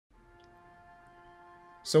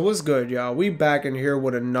So what's good, y'all? We back in here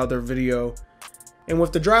with another video. And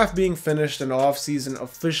with the draft being finished and the offseason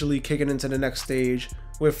officially kicking into the next stage,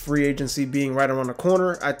 with free agency being right around the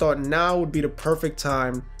corner, I thought now would be the perfect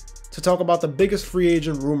time to talk about the biggest free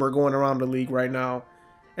agent rumor going around the league right now.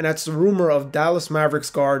 And that's the rumor of Dallas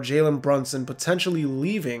Mavericks guard Jalen Brunson potentially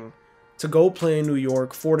leaving to go play in New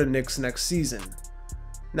York for the Knicks next season.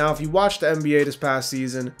 Now, if you watched the NBA this past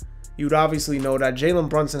season, you'd obviously know that Jalen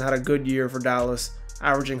Brunson had a good year for Dallas,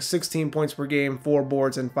 averaging 16 points per game, 4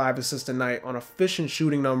 boards, and 5 assists a night on efficient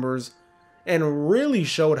shooting numbers, and really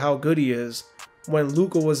showed how good he is when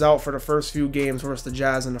Luka was out for the first few games versus the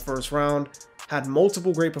Jazz in the first round, had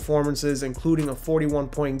multiple great performances, including a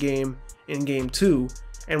 41-point game in Game 2,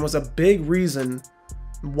 and was a big reason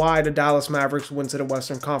why the Dallas Mavericks went to the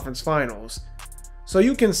Western Conference Finals. So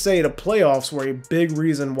you can say the playoffs were a big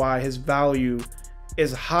reason why his value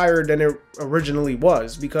is higher than it originally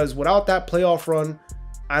was, because without that playoff run,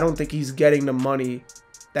 I don't think he's getting the money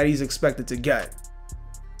that he's expected to get.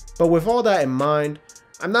 But with all that in mind,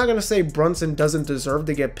 I'm not going to say Brunson doesn't deserve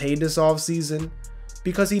to get paid this offseason,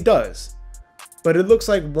 because he does. But it looks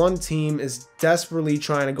like one team is desperately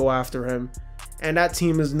trying to go after him, and that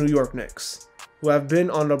team is New York Knicks, who have been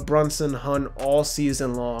on the Brunson hunt all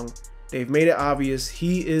season long. They've made it obvious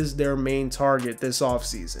he is their main target this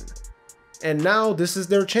offseason. And now this is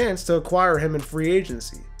their chance to acquire him in free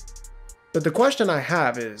agency. But the question I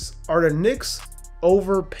have is, are the Knicks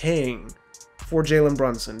overpaying for Jalen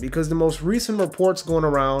Brunson? Because the most recent reports going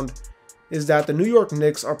around is that the New York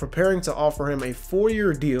Knicks are preparing to offer him a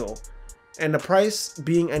 4-year deal, and the price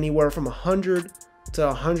being anywhere from $100 to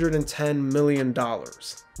 $110 million.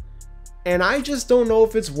 And I just don't know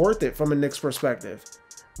if it's worth it from a Knicks perspective.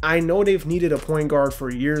 I know they've needed a point guard for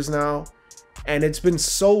years now, and it's been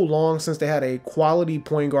so long since they had a quality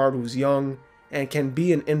point guard who's young and can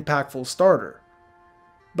be an impactful starter.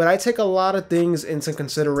 But I take a lot of things into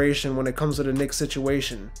consideration when it comes to the Knicks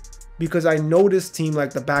situation, because I know this team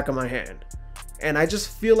like the back of my hand. And I just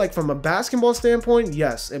feel like from a basketball standpoint,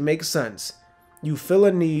 yes, it makes sense. You fill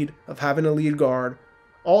a need of having a lead guard.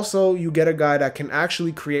 Also, you get a guy that can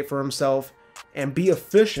actually create for himself and be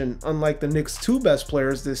efficient, unlike the Knicks' two best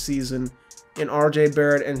players this season in RJ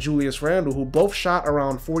Barrett and Julius Randle, who both shot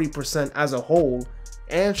around 40% as a whole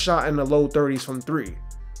and shot in the low 30s from 3.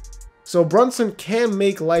 So Brunson can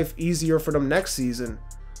make life easier for them next season.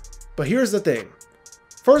 But here's the thing.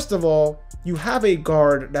 First of all, you have a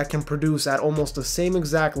guard that can produce at almost the same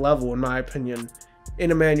exact level, in my opinion,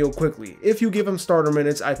 in Immanuel Quickley. If you give him starter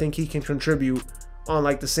minutes, I think he can contribute on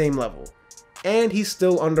like the same level. And he's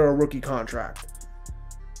still under a rookie contract.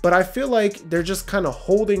 But I feel like they're just kind of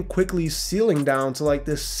holding Quickley's ceiling down to like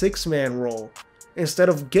this 6-man role instead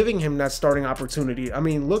of giving him that starting opportunity. I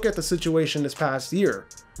mean, look at the situation this past year.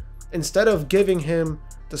 Instead of giving him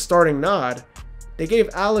the starting nod, they gave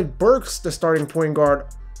Alec Burks the starting point guard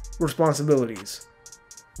responsibilities.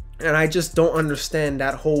 And I just don't understand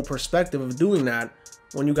that whole perspective of doing that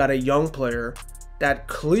when you got a young player that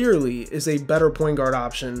clearly is a better point guard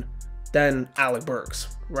option than Alec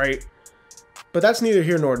Burks, right? But that's neither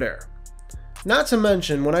here nor there. Not to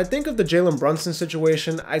mention, when I think of the Jalen Brunson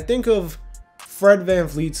situation, I think of Fred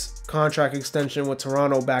VanVleet's contract extension with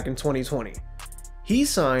Toronto back in 2020. He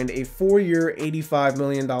signed a 4-year, $85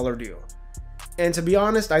 million deal. And to be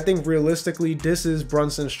honest, I think realistically, this is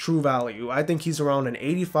Brunson's true value. I think he's around an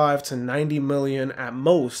 85 to 90 million at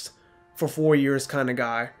most for 4 years kind of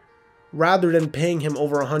guy, rather than paying him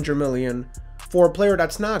over 100 million for a player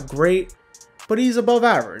that's not great, but he's above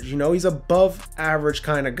average. You know, he's above average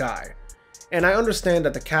kind of guy. And I understand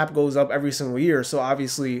that the cap goes up every single year, so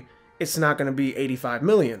obviously it's not going to be 85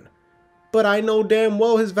 million. But I know damn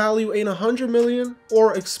well his value ain't 100 million,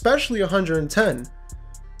 or especially 110.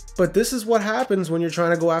 But this is what happens when you're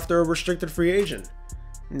trying to go after a restricted free agent.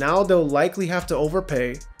 Now they'll likely have to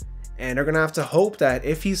overpay, and they're going to have to hope that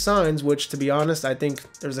if he signs, which to be honest, I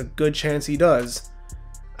think there's a good chance he does,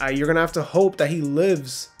 you're going to have to hope that he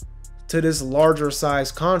lives to this larger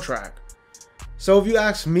size contract. So if you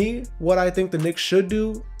ask me what I think the Knicks should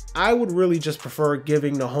do, I would really just prefer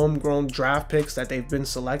giving the homegrown draft picks that they've been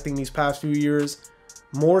selecting these past few years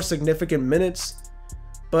more significant minutes.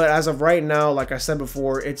 But as of right now, like I said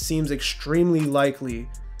before, it seems extremely likely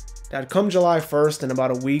that come July 1st, in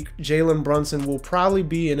about a week, Jalen Brunson will probably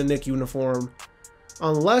be in a Knicks uniform,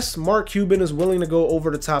 unless Mark Cuban is willing to go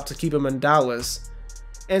over the top to keep him in Dallas.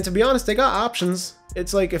 And to be honest, they got options.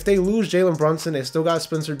 It's like if they lose Jalen Brunson, they still got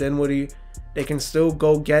Spencer Dinwiddie. They can still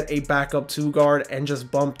go get a backup 2 guard and just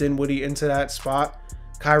bump Dinwiddie into that spot.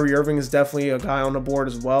 Kyrie Irving is definitely a guy on the board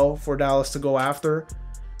as well for Dallas to go after.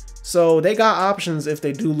 So they got options if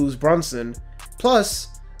they do lose Brunson. Plus,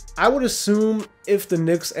 I would assume if the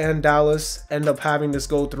Knicks and Dallas end up having this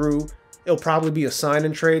go through, it'll probably be a sign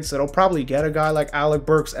and trade, so they'll probably get a guy like Alec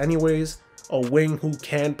Burks anyways, a wing who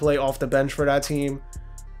can play off the bench for that team.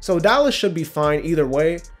 So Dallas should be fine either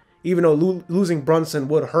way, even though losing Brunson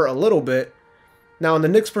would hurt a little bit. Now, in the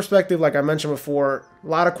Knicks' perspective, like I mentioned before, a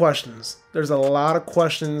lot of questions. There's a lot of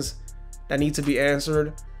questions that need to be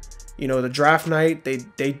answered. You know, the draft night,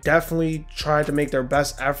 they definitely tried to make their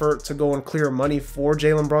best effort to go and clear money for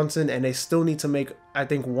Jalen Brunson, and they still need to make, I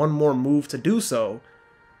think, one more move to do so.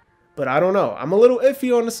 But I don't know. I'm a little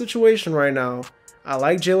iffy on the situation right now. I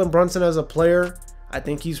like Jalen Brunson as a player. I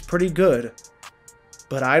think he's pretty good.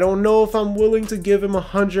 But I don't know if I'm willing to give him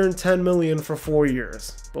 $110 million for 4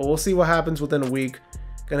 years. But we'll see what happens within a week.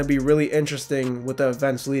 Gonna be really interesting with the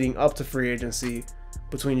events leading up to free agency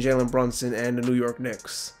between Jalen Brunson and the New York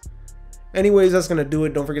Knicks. Anyways, that's gonna do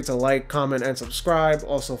it. Don't forget to like, comment, and subscribe.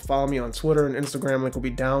 Also follow me on Twitter and Instagram. Link will be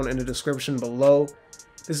down in the description below.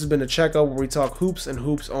 This has been the Checkup, where we talk hoops and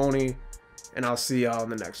hoops only. And I'll see y'all in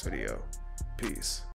the next video. Peace.